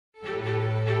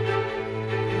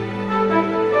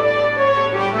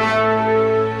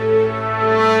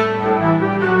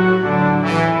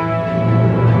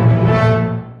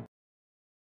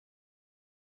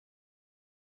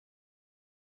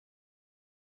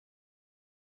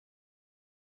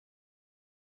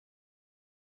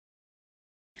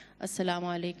Assalamu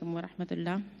alaikum wa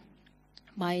rahmatullah.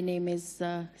 My name is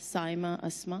Saima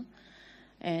Esma,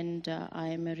 and I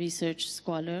am a research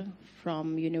scholar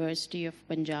from University of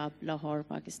Punjab, Lahore,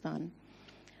 Pakistan.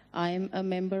 I am a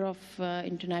member of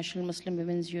International Muslim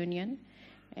Women's Union,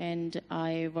 and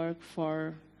I work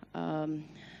for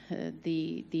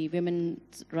the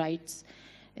women's rights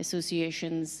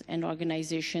associations and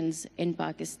organizations in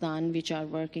Pakistan which are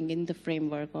working in the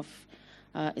framework of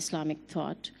Islamic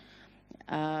thought.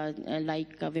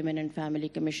 Like Women and Family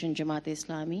Commission,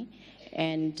 Jamaat-e-Islami,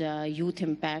 and Youth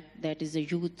Impact, that is a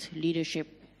youth leadership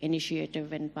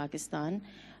initiative in Pakistan,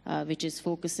 which is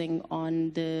focusing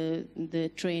on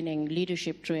the training,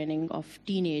 leadership training of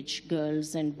teenage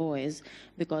girls and boys,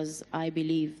 because I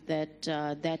believe that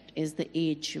that is the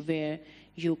age where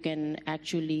you can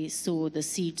actually sow the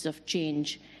seeds of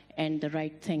change and the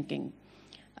right thinking.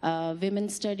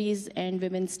 Women's studies and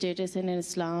women's status in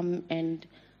Islam and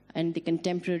the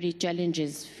contemporary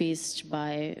challenges faced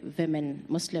by women,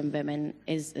 Muslim women,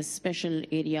 is a special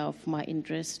area of my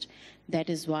interest. That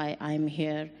is why I'm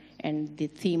here, and the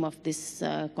theme of this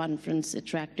conference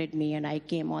attracted me, and I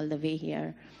came all the way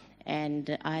here.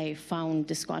 And I found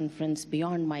this conference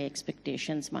beyond my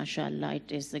expectations. MashaAllah,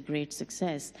 it is a great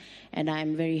success. And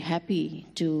I'm very happy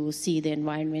to see the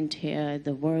environment here,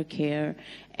 the work here,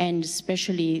 and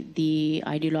especially the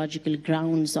ideological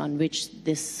grounds on which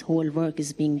this whole work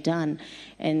is being done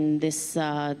in this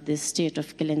state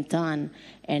of Kelantan,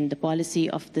 and the policy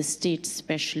of the state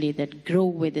especially that grow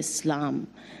with Islam.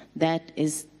 That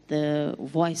is the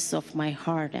voice of my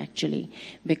heart, actually,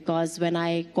 because when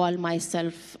I call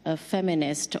myself a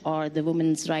feminist or the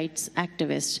women's rights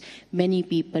activist, many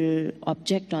people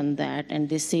object on that, and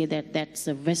they say that that's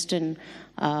a Western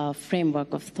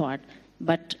framework of thought.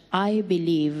 But I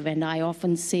believe, and I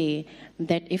often say,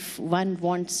 that if one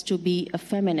wants to be a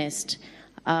feminist,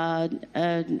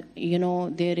 you know,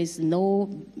 there is no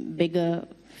bigger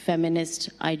feminist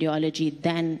ideology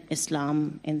than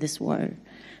Islam in this world.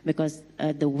 Because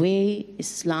the way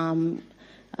Islam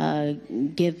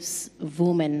gives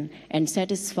women and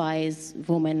satisfies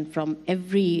women from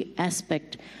every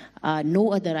aspect,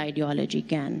 no other ideology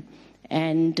can.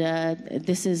 And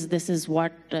this is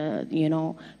what you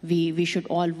know, we should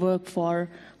all work for,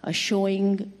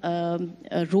 showing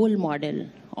a role model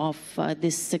of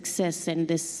this success and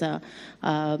this the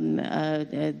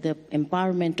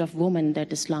empowerment of women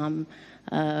that Islam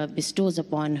bestows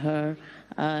upon her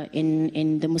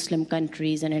in the Muslim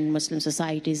countries and in Muslim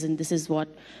societies, and this is what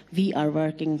we are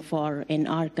working for in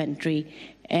our country.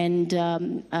 And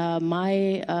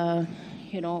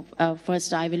you know,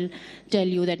 first I will tell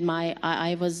you that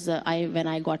when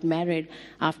I got married,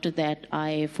 after that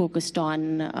I focused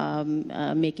on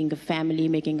making a family,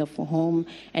 making a home,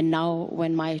 and now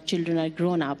when my children are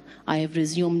grown up, I have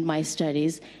resumed my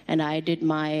studies, and I did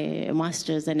my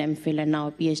master's and MPhil, and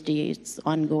now PhD is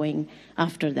ongoing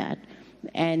after that.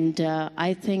 And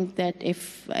I think that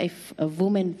if a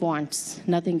woman wants,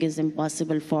 nothing is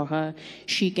impossible for her.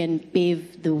 She can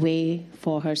pave the way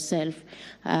for herself.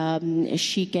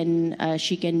 She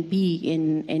can be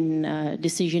in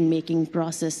decision-making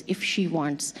process if she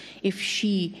wants, if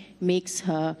she makes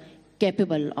her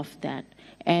capable of that,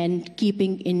 and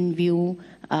keeping in view,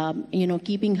 you know,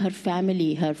 keeping her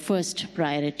family her first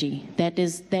priority. That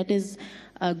is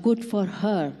good for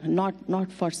her,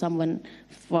 not for someone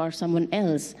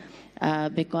else,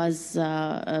 because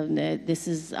this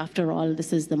is, after all,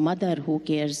 this is the mother who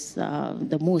cares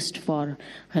the most for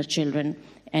her children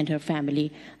and her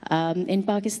family. In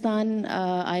Pakistan,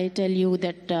 I tell you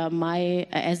that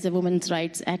as a women's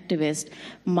rights activist,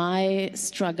 my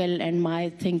struggle and my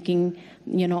thinking,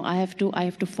 you know, I have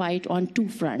to fight on two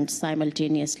fronts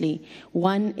simultaneously.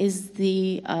 One is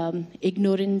the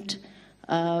ignorant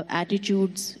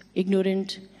attitudes,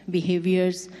 ignorant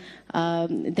behaviors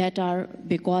that are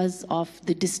because of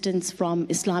the distance from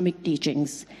Islamic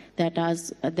teachings, that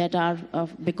are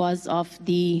because of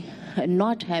the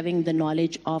not having the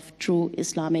knowledge of true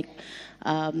Islamic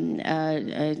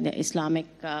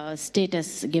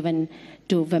status given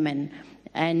to women.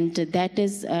 And that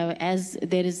is, as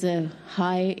there is a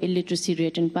high illiteracy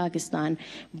rate in Pakistan,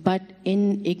 but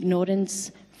in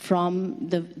ignorance from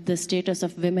the status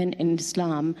of women in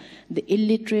Islam, the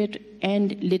illiterate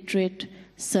and literate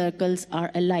circles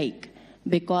are alike,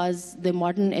 because the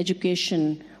modern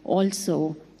education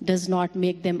also does not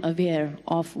make them aware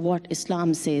of what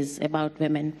Islam says about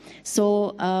women.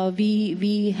 So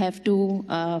we have to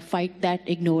fight that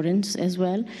ignorance as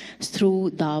well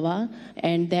through dawah,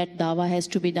 and that dawah has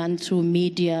to be done through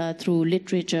media, through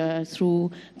literature,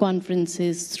 through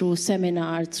conferences, through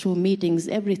seminars, through meetings,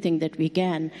 everything that we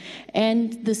can.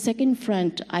 And the second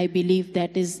front, I believe,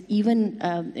 that is even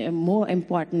more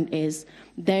important is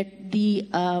that the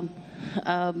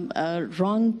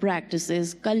wrong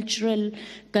practices,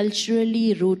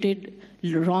 culturally rooted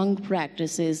wrong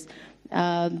practices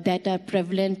that are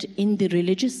prevalent in the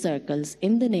religious circles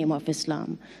in the name of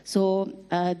Islam. So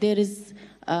there is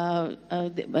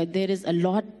a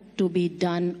lot to be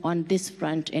done on this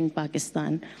front in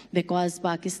Pakistan, because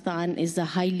Pakistan is a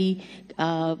highly,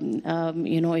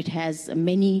 it has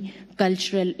many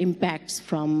cultural impacts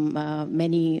from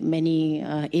many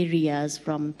areas,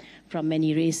 from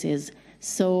many races.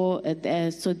 So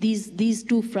these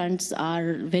two fronts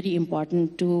are very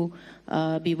important to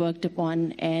be worked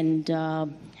upon, and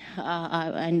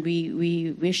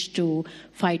we wish to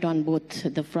fight on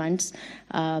both the fronts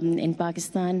in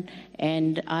Pakistan.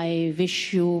 And I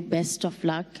wish you best of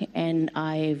luck, and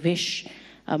I wish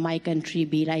my country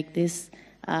be like this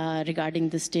regarding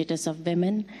the status of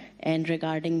women and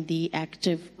regarding the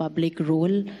active public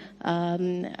role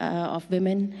of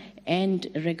women, and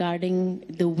regarding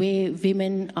the way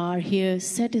women are here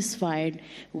satisfied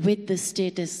with the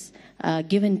status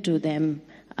given to them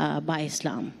by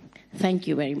Islam. Thank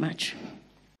you very much.